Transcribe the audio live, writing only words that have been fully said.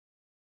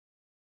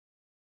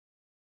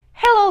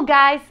Hello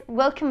guys,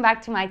 welcome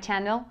back to my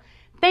channel.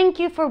 Thank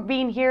you for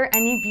being here,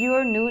 and if you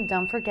are new,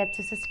 don't forget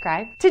to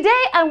subscribe.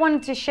 Today I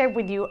wanted to share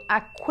with you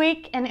a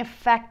quick and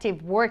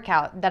effective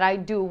workout that I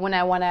do when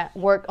I want to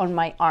work on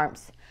my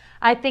arms.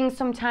 I think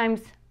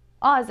sometimes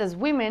us as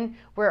women,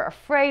 we're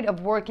afraid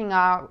of working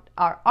out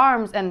our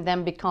arms and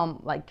then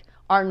become like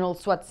Arnold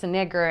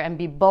Schwarzenegger and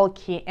be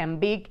bulky and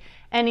big,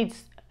 and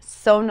it's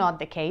so not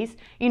the case.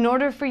 In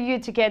order for you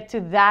to get to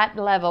that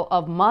level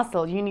of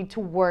muscle, you need to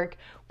work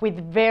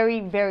with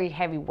very, very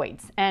heavy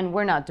weights, and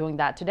we're not doing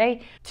that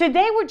today.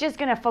 Today, we're just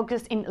gonna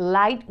focus in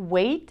light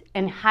weight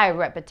and high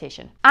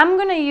repetition. I'm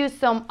gonna use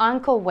some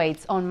ankle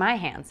weights on my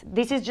hands.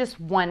 This is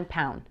just 1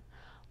 pound.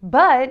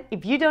 But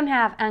if you don't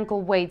have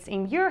ankle weights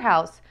in your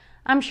house,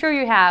 I'm sure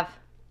you have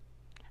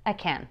a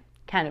can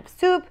of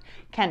soup,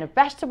 can of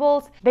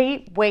vegetables.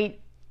 They weigh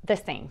the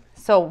same.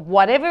 So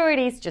whatever it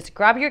is, just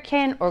grab your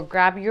can or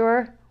grab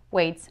your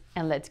weights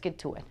and let's get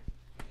to it.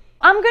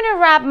 I'm gonna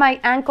wrap my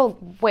ankle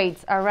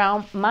weights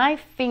around my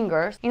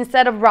fingers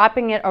instead of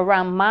wrapping it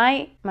around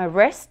my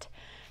wrist,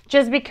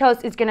 just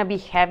because it's gonna be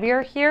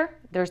heavier here.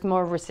 There's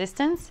more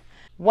resistance.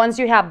 Once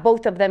you have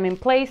both of them in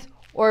place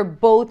or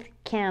both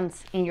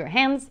cans in your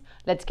hands,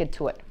 let's get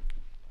to it.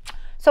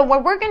 So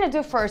what we're gonna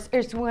do first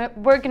is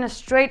we're gonna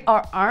straighten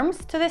our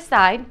arms to the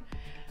side,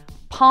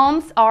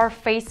 palms are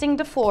facing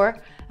the floor,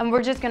 and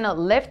we're just gonna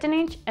lift an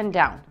inch and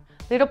down.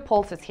 Little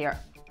pulses here.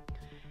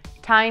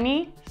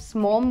 Tiny,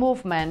 small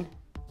movement,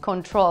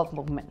 controlled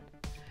movement.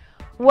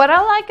 What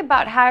I like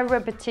about high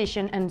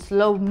repetition and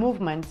slow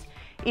movements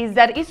is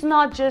that it's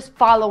not just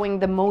following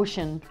the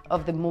motion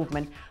of the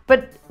movement,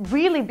 but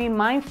really be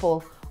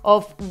mindful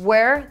of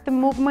where the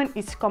movement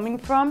is coming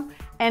from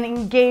and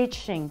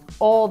engaging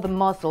all the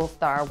muscles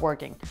that are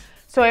working.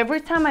 So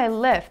every time I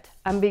lift,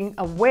 I'm being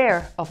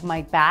aware of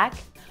my back,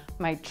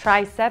 my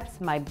triceps,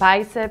 my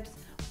biceps,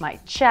 my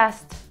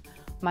chest,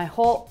 my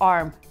whole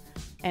arm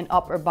and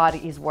upper body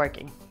is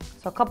working.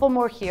 So a couple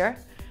more here.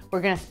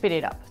 We're gonna speed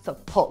it up. So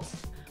pulse,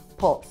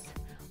 pulse,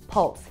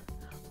 pulse,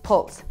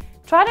 pulse.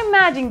 Try to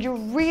imagine you're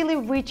really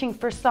reaching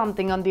for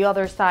something on the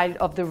other side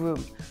of the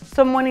room.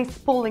 Someone is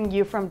pulling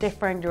you from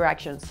different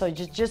directions. So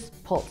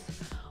just pulse,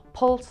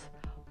 pulse,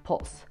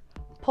 pulse,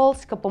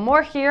 pulse. Couple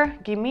more here.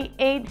 Give me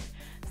 8,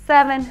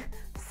 7,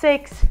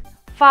 6,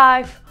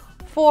 5,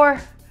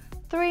 4,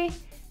 3,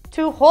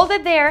 2. Hold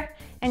it there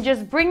and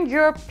just bring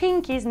your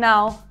pinkies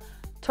now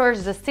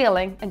towards the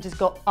ceiling and just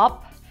go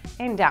up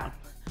and down,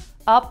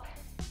 up,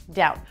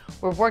 down.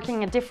 We're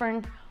working a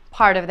different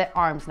part of the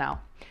arms now.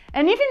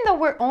 And even though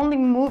we're only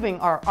moving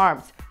our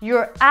arms,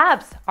 your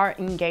abs are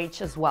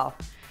engaged as well.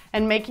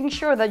 And making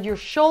sure that your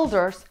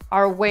shoulders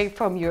are away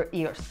from your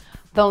ears.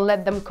 Don't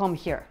let them come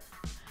here.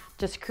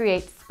 Just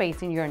create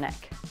space in your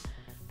neck.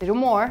 A little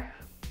more.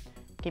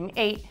 Give me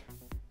 8,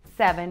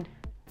 7,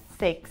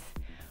 6,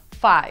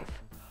 5,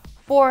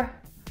 4,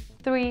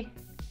 3,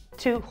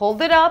 2.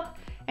 Hold it up.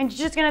 And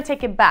you're just gonna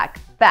take it back,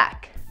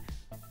 back,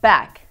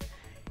 back.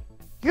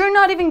 You're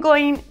not even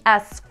going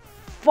as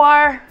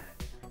far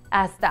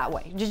as that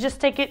way. You just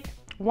take it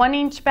 1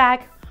 inch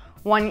back,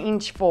 1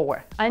 inch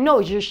forward. I know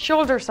your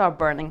shoulders are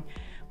burning,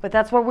 but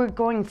that's what we're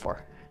going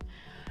for.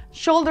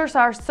 Shoulders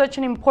are such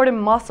an important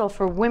muscle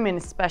for women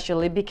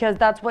especially, because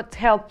that's what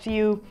helps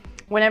you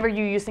whenever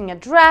you're using a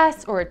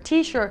dress or a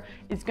t-shirt.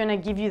 It's gonna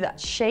give you that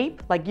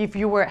shape, like if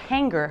you were a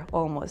hanger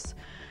almost.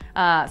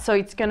 So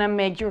it's gonna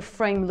make your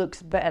frame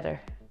looks better.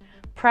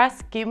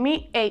 Press, give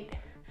me 8,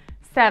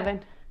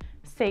 7,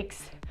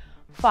 6,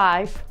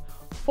 5,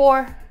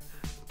 4,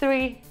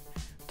 3,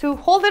 2.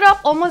 Hold it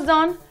up, almost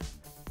done.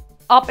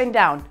 Up and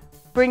down.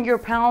 Bring your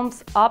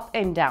palms up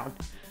and down.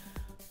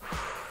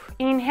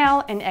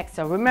 Inhale and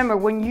exhale. Remember,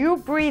 when you're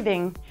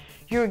breathing,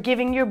 you're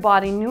giving your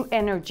body new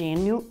energy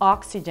and new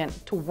oxygen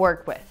to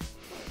work with.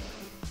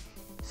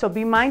 So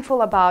be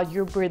mindful about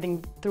your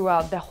breathing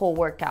throughout the whole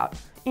workout.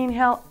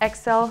 Inhale,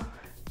 exhale.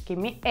 Give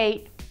me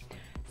 8,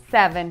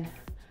 7,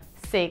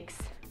 6,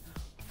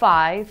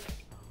 5,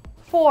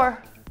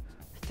 4,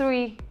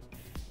 3,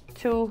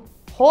 2.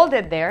 Hold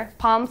it there,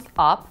 palms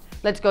up.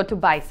 Let's go to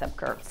bicep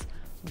curls.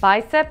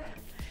 Bicep.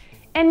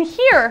 And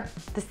here,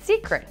 the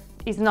secret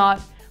is not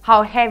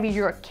how heavy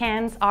your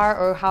cans are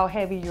or how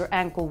heavy your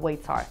ankle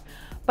weights are,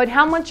 but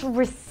how much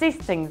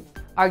resistance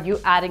are you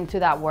adding to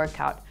that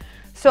workout.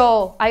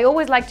 So I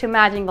always like to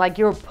imagine like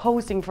you're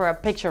posing for a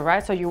picture,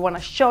 right? So you want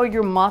to show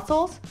your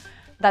muscles.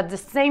 That's the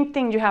same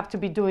thing you have to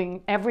be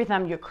doing every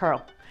time you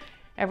curl.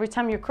 Every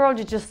time you curl,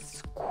 you just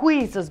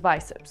squeeze those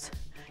biceps.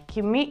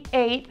 Give me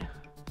 8,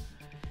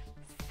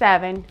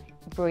 7,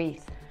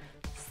 breathe.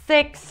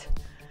 6,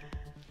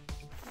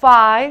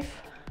 5,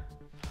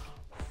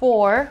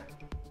 4,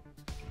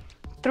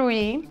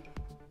 3,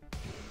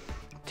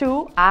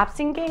 2, abs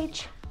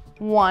engage.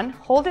 1,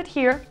 hold it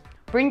here.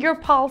 Bring your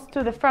pulse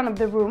to the front of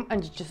the room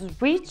and just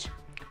reach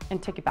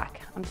and take it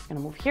back. I'm just gonna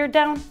move here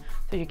down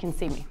so you can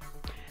see me.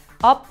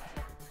 Up,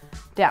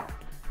 down,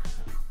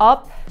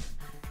 up,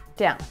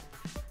 down,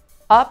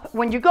 up.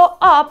 When you go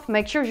up,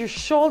 make sure your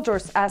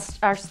shoulders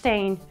are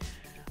staying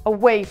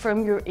away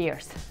from your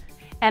ears.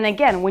 And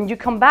again, when you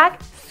come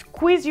back,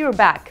 squeeze your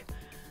back.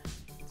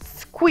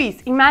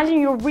 Squeeze.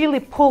 Imagine you're really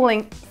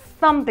pulling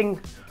something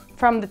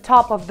from the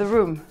top of the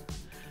room.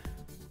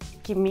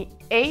 Give me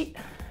 8,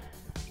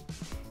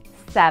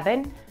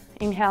 7,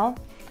 inhale,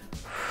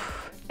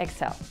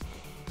 exhale.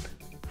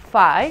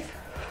 5,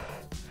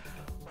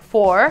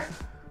 4,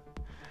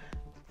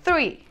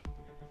 3,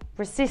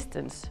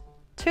 resistance,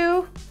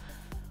 2,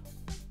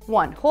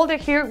 1. Hold it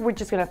here. We're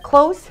just gonna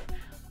close,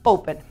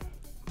 open,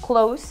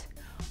 close,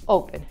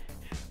 open.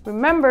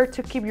 Remember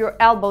to keep your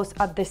elbows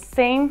at the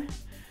same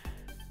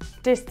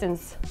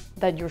distance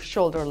that your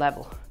shoulder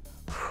level.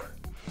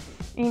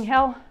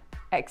 Inhale,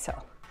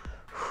 exhale.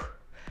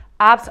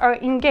 Abs are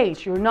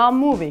engaged. You're not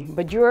moving,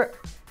 but you're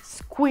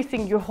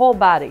squeezing your whole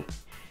body.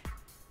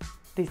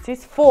 This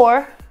is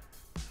 4,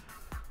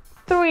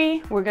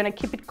 3, we're gonna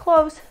keep it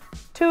close.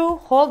 2,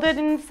 hold it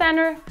in the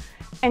center,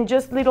 and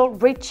just little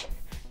reach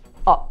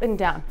up and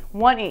down.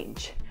 1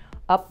 inch,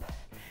 up,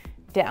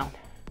 down,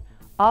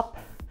 up,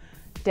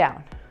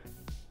 down,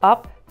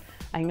 up.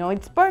 I know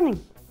it's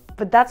burning,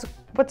 but that's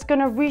what's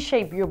gonna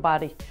reshape your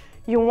body.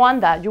 You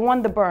want that, you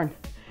want the burn.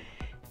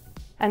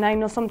 And I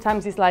know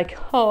sometimes it's like,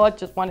 oh, I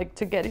just wanted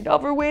to get it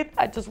over with.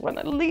 I just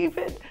wanna leave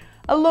it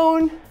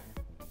alone.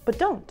 But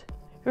don't,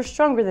 you're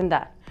stronger than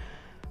that.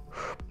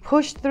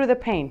 Push through the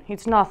pain,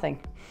 it's nothing.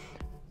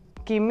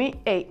 Give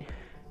me 8,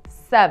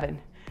 7,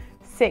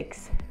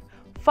 6,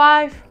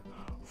 5,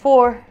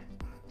 4,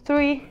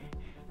 3,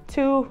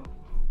 2,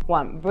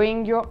 1.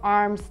 Bring your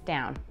arms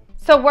down.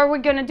 So what we're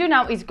gonna do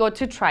now is go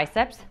to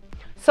triceps.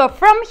 So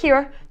from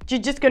here, you're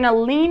just gonna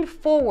lean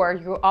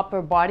forward your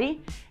upper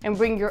body and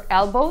bring your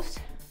elbows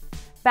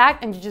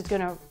back, and you're just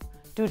gonna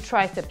do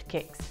tricep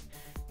kicks.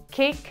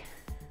 Kick,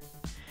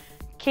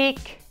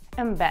 kick,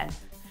 and bend.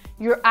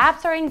 Your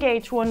abs are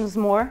engaged once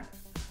more.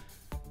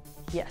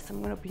 Yes,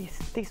 I'm gonna be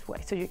this way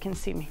so you can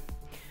see me.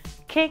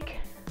 Kick,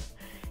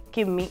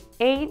 give me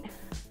 8,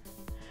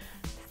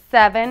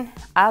 7,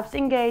 abs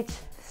engaged,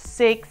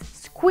 6,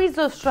 squeeze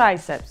those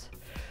triceps.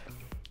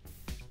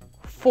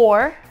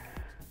 4,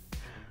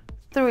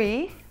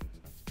 3,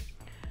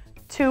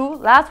 2,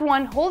 last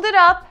one, hold it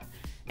up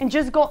and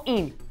just go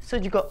in. So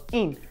you go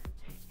in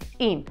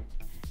and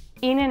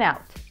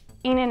out,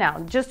 in and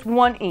out, just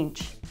 1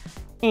 inch,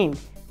 in,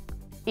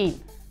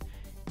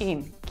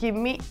 in. Give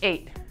me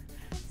 8,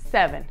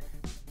 7,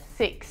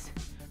 6,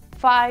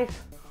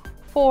 5,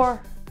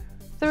 4,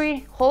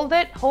 3, hold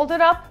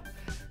it up,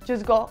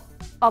 just go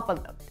up and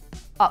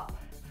up,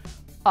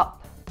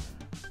 up,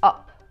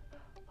 up,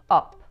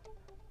 up,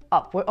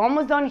 up. We're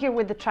almost done here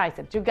with the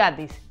triceps. You got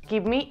this.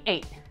 Give me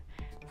 8,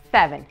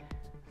 7,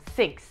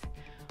 6,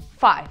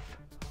 5,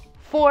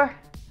 4,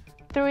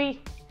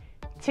 3,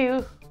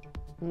 2,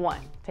 1.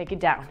 Take it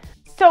down.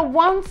 So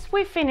once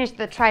we finish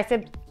the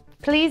triceps,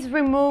 please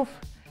remove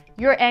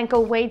your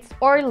ankle weights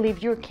or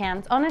leave your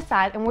cans on the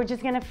side, and we're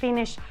just gonna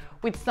finish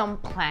with some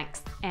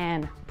planks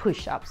and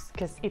push-ups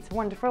because it's a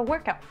wonderful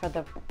workout for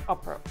the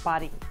upper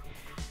body.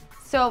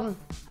 So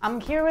I'm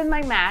here with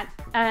my mat,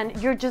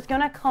 and you're just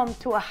gonna come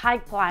to a high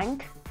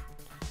plank.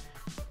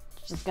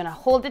 Just gonna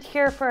hold it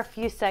here for a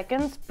few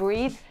seconds,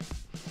 breathe,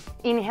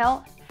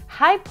 inhale.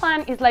 High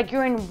plank is like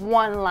you're in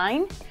one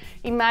line.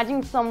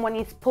 Imagine someone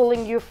is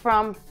pulling you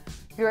from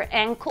your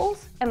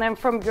ankles and then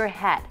from your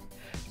head.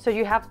 So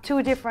you have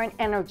 2 different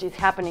energies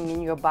happening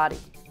in your body.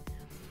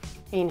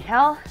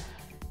 Inhale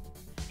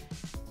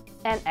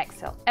and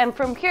exhale. And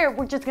from here,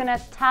 we're just gonna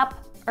tap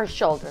our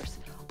shoulders,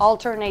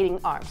 alternating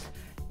arms.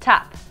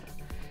 Tap,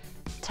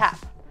 tap,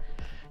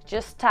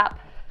 just tap.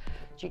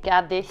 You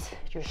got this.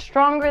 You're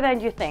stronger than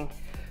you think.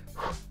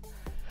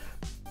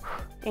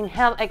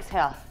 Inhale,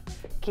 exhale.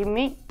 Give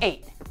me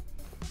 8,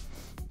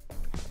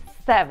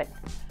 7,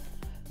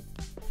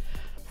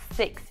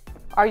 6.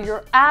 Are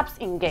your abs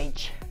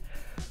engaged?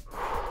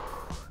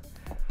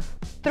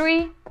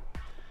 3,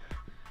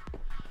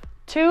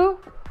 2,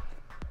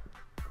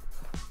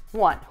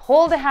 1.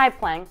 Hold the high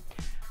plank.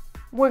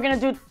 We're gonna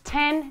do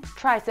 10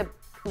 tricep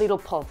little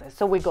pulses.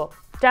 So we go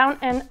down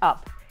and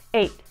up.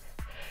 8,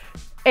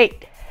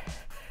 8,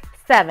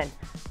 7,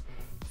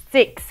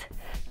 6,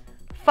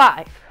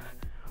 5,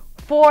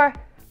 4,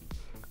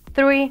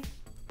 3,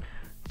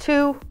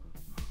 2,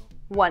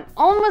 1.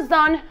 Almost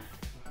done.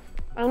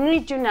 I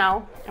need you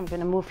now. I'm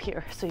gonna move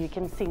here so you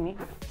can see me.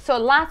 So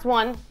last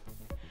one.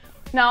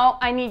 Now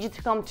I need you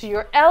to come to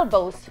your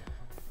elbows.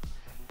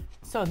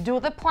 So do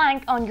the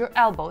plank on your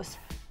elbows.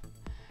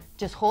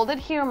 Just hold it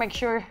here, make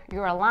sure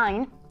you're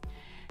aligned.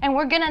 And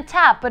we're gonna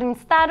tap, but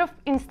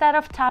instead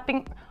of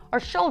tapping our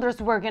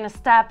shoulders, we're gonna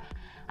step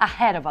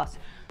ahead of us.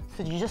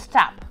 So you just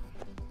tap,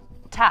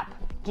 tap.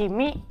 Give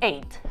me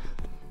 8,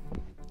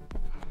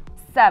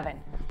 7,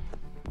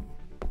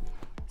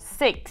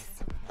 6,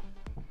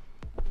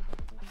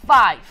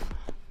 5,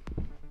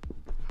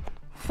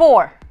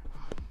 4,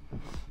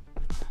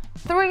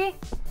 3,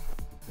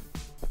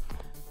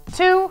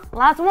 2,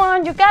 last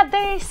one, you got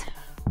this.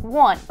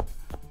 1.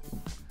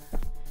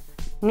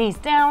 Knees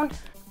down.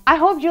 I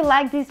hope you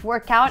like this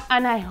workout,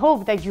 and I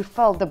hope that you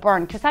felt the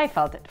burn, because I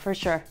felt it for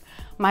sure.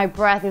 My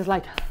breath is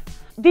like,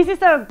 This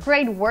is a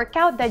great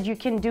workout that you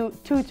can do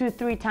 2 to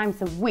 3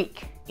 times a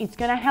week. It's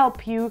gonna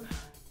help you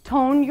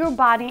tone your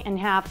body and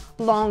have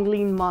long,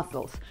 lean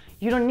muscles.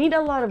 You don't need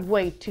a lot of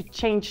weight to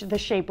change the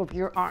shape of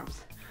your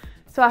arms.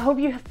 So I hope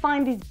you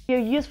find this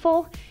video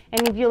useful,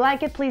 and if you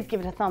like it, please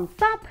give it a thumbs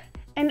up,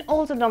 and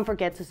also don't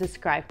forget to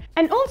subscribe.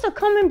 And also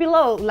comment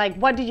below, like,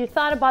 what did you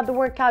thought about the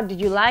workout? Did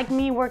you like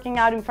me working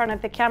out in front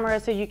of the camera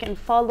so you can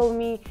follow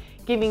me,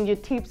 giving you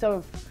tips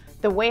of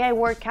the way I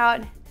work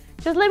out?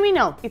 Just let me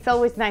know. It's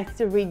always nice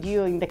to read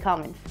you in the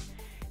comments.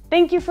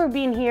 Thank you for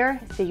being here.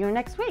 See you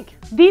next week.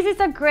 This is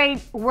a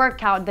great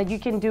workout that you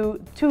can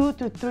do 2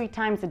 to 3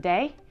 times a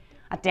day.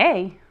 A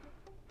day?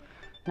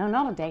 No,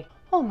 not a day.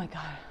 Oh my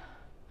God.